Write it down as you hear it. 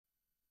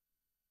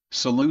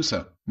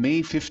SaLuSa,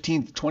 May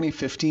 15,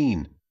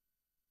 2015.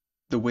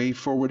 The way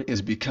forward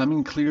is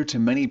becoming clear to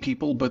many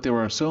people, but there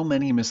are so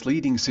many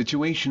misleading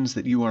situations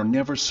that you are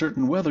never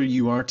certain whether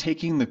you are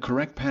taking the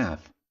correct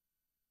path.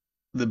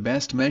 The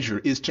best measure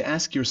is to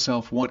ask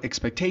yourself, what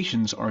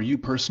expectations are you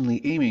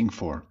personally aiming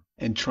for,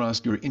 and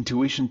trust your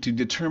intuition to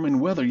determine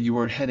whether you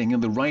are heading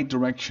in the right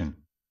direction.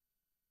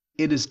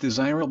 It is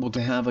desirable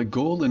to have a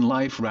goal in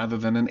life rather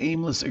than an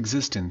aimless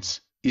existence,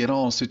 yet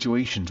all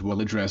situations will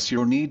address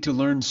your need to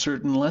learn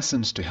certain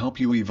lessons to help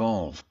you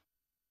evolve.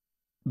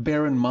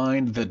 Bear in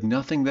mind that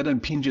nothing that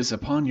impinges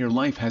upon your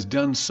life has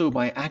done so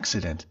by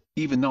accident,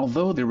 even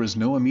although there is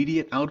no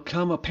immediate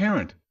outcome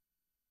apparent.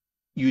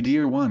 You,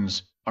 dear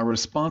ones, are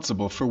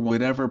responsible for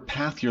whatever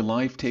path your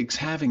life takes,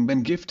 having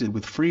been gifted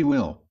with free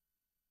will.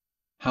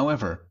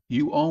 However,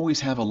 you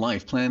always have a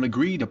life plan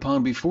agreed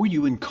upon before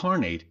you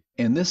incarnate,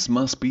 and this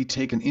must be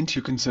taken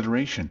into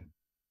consideration.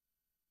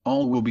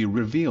 All will be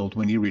revealed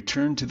when you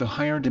return to the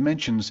higher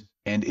dimensions,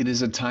 and it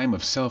is a time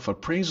of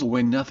self-appraisal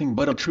when nothing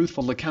but a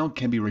truthful account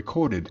can be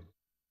recorded.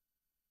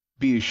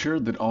 Be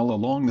assured that all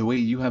along the way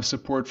you have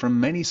support from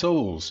many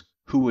souls,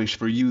 who wish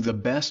for you the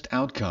best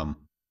outcome.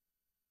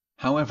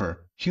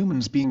 However,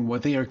 humans being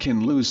what they are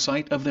can lose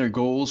sight of their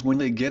goals when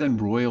they get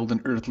embroiled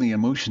in earthly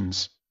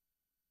emotions.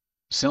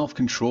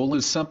 Self-control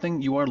is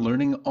something you are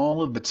learning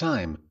all of the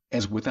time,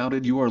 as without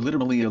it you are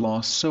literally a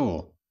lost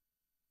soul.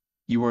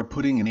 You are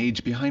putting an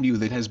age behind you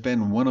that has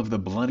been one of the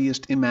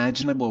bloodiest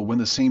imaginable, when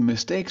the same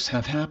mistakes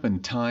have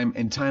happened time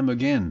and time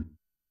again.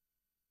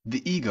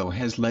 The ego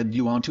has led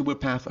you onto a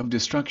path of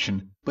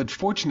destruction, but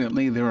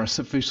fortunately there are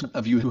sufficient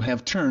of you who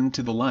have turned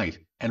to the light,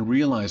 and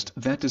realized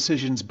that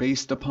decisions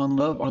based upon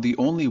love are the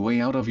only way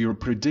out of your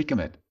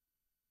predicament.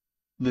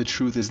 The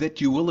truth is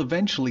that you will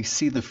eventually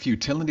see the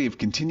futility of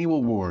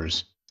continual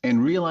wars,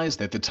 and realize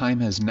that the time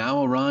has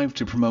now arrived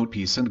to promote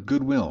peace and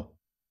goodwill.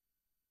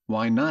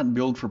 Why not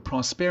build for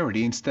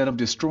prosperity instead of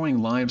destroying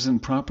lives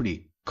and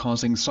property,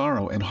 causing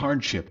sorrow and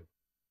hardship?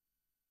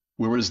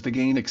 Where is the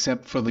gain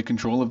except for the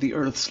control of the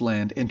earth's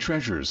land and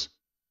treasures?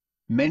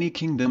 Many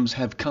kingdoms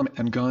have come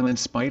and gone in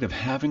spite of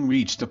having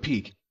reached a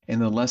peak, and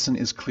the lesson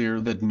is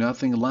clear that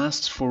nothing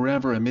lasts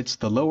forever amidst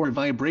the lower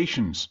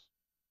vibrations.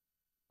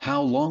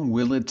 How long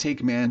will it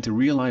take man to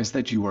realize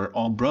that you are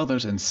all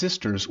brothers and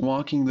sisters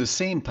walking the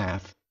same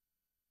path?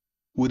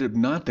 Would it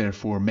not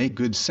therefore make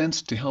good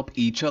sense to help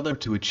each other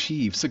to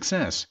achieve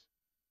success?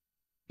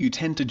 You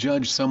tend to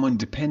judge someone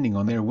depending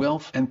on their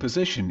wealth and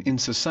position in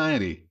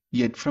society,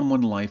 yet from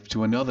one life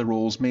to another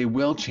roles may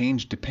well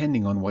change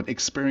depending on what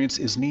experience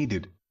is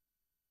needed.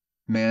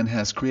 Man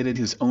has created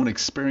his own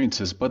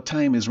experiences, but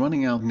time is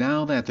running out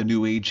now that the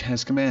new age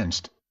has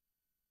commenced.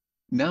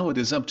 Now it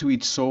is up to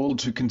each soul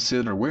to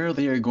consider where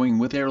they are going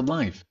with their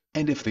life,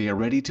 and if they are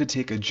ready to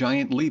take a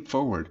giant leap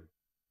forward.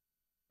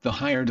 The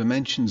higher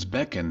dimensions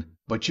beckon,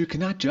 but you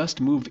cannot just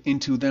move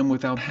into them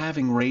without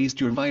having raised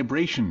your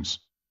vibrations.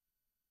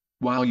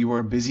 While you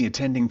are busy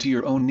attending to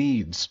your own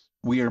needs,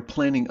 we are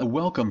planning a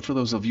welcome for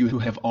those of you who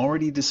have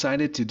already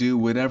decided to do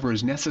whatever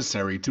is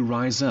necessary to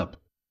rise up.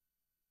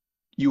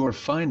 You are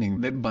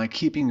finding that by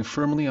keeping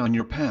firmly on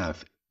your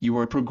path, you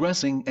are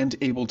progressing and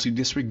able to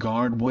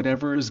disregard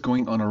whatever is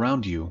going on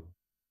around you.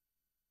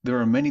 There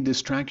are many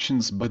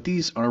distractions, but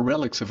these are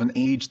relics of an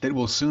age that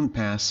will soon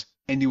pass,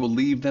 and you will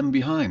leave them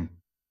behind.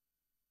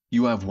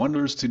 You have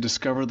wonders to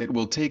discover that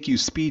will take you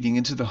speeding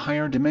into the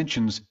higher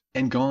dimensions,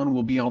 and gone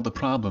will be all the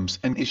problems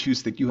and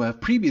issues that you have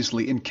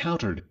previously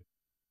encountered.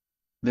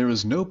 There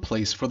is no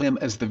place for them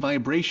as the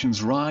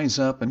vibrations rise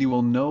up, and you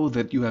will know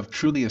that you have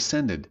truly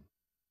ascended.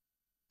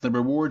 The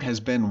reward has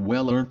been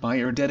well earned by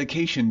your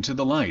dedication to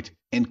the light,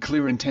 and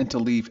clear intent to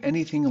leave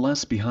anything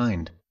less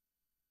behind.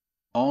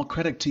 All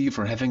credit to you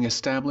for having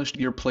established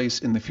your place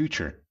in the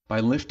future,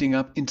 by lifting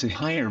up into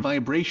higher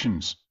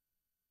vibrations.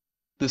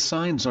 The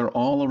signs are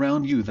all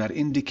around you that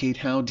indicate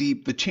how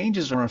deep the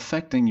changes are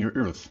affecting your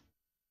earth.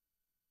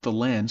 The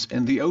lands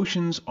and the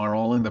oceans are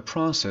all in the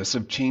process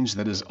of change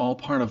that is all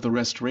part of the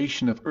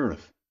restoration of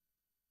earth.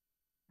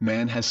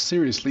 Man has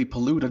seriously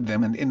polluted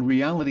them, and in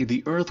reality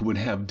the earth would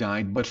have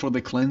died but for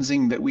the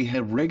cleansing that we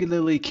have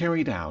regularly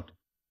carried out.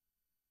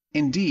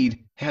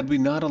 Indeed, had we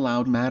not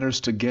allowed matters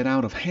to get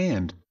out of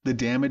hand, the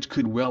damage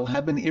could well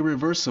have been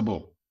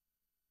irreversible.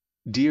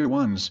 Dear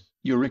ones,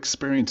 your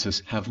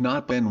experiences have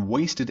not been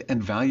wasted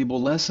and valuable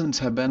lessons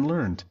have been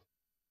learned.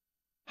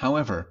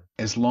 However,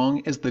 as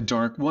long as the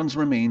dark ones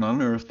remain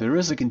on earth, there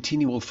is a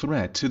continual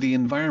threat to the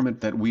environment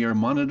that we are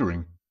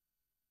monitoring.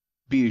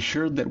 Be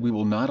assured that we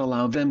will not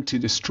allow them to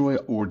destroy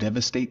or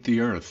devastate the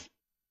earth.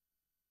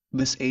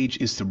 This age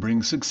is to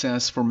bring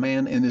success for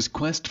man in his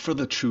quest for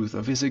the truth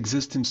of his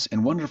existence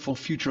and wonderful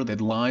future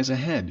that lies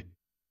ahead.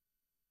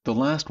 The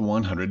last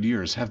 100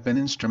 years have been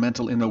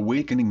instrumental in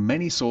awakening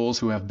many souls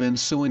who have been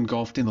so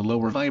engulfed in the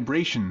lower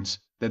vibrations,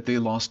 that they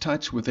lost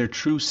touch with their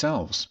true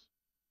selves.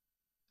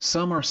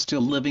 Some are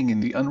still living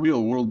in the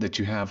unreal world that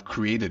you have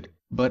created,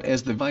 but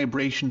as the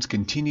vibrations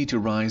continue to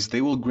rise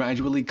they will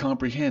gradually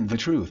comprehend the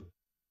truth.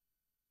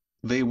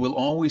 They will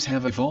always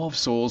have evolved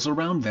souls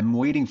around them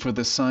waiting for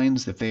the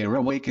signs that they are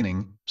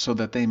awakening, so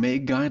that they may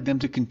guide them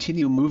to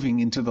continue moving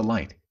into the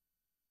light.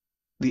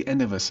 The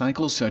end of a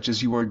cycle such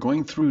as you are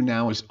going through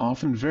now is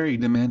often very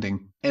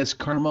demanding, as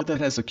karma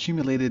that has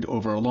accumulated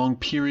over a long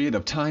period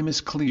of time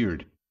is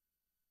cleared.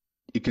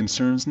 It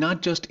concerns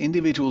not just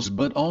individuals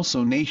but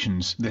also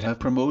nations that have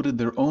promoted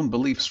their own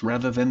beliefs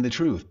rather than the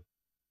truth.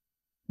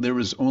 There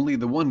is only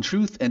the one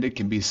truth, and it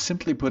can be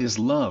simply put as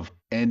love,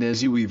 and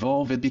as you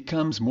evolve it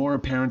becomes more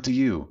apparent to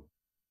you.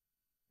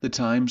 The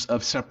times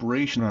of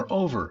separation are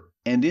over,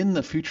 and in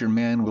the future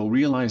man will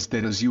realize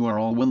that as you are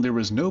all one there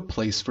is no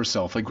place for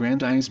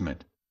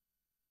self-aggrandizement.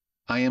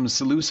 I am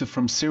SaLuSa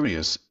from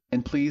Sirius,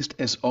 and pleased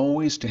as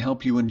always to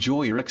help you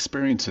enjoy your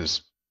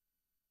experiences.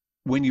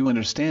 When you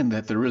understand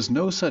that there is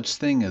no such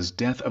thing as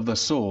death of the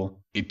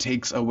soul, it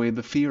takes away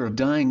the fear of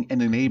dying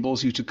and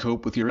enables you to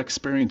cope with your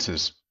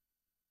experiences.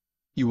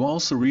 You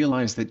also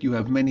realize that you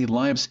have many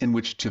lives in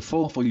which to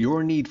fulfill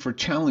your need for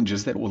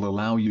challenges that will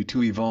allow you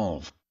to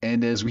evolve,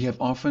 and as we have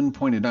often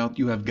pointed out,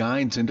 you have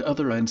guides and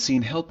other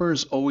unseen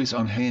helpers always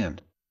on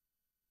hand.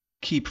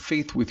 Keep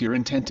faith with your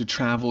intent to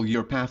travel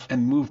your path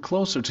and move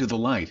closer to the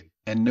light,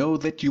 and know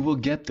that you will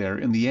get there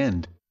in the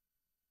end.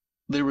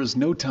 There is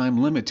no time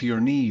limit to your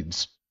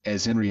needs,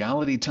 as in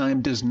reality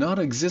time does not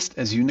exist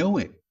as you know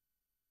it.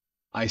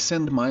 I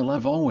send my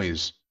love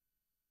always.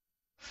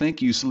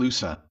 Thank you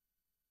SaLuSa.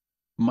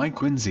 My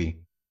Quinsey.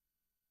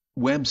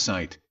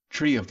 Website,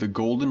 Tree of the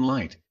Golden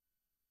Light.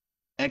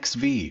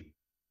 XV.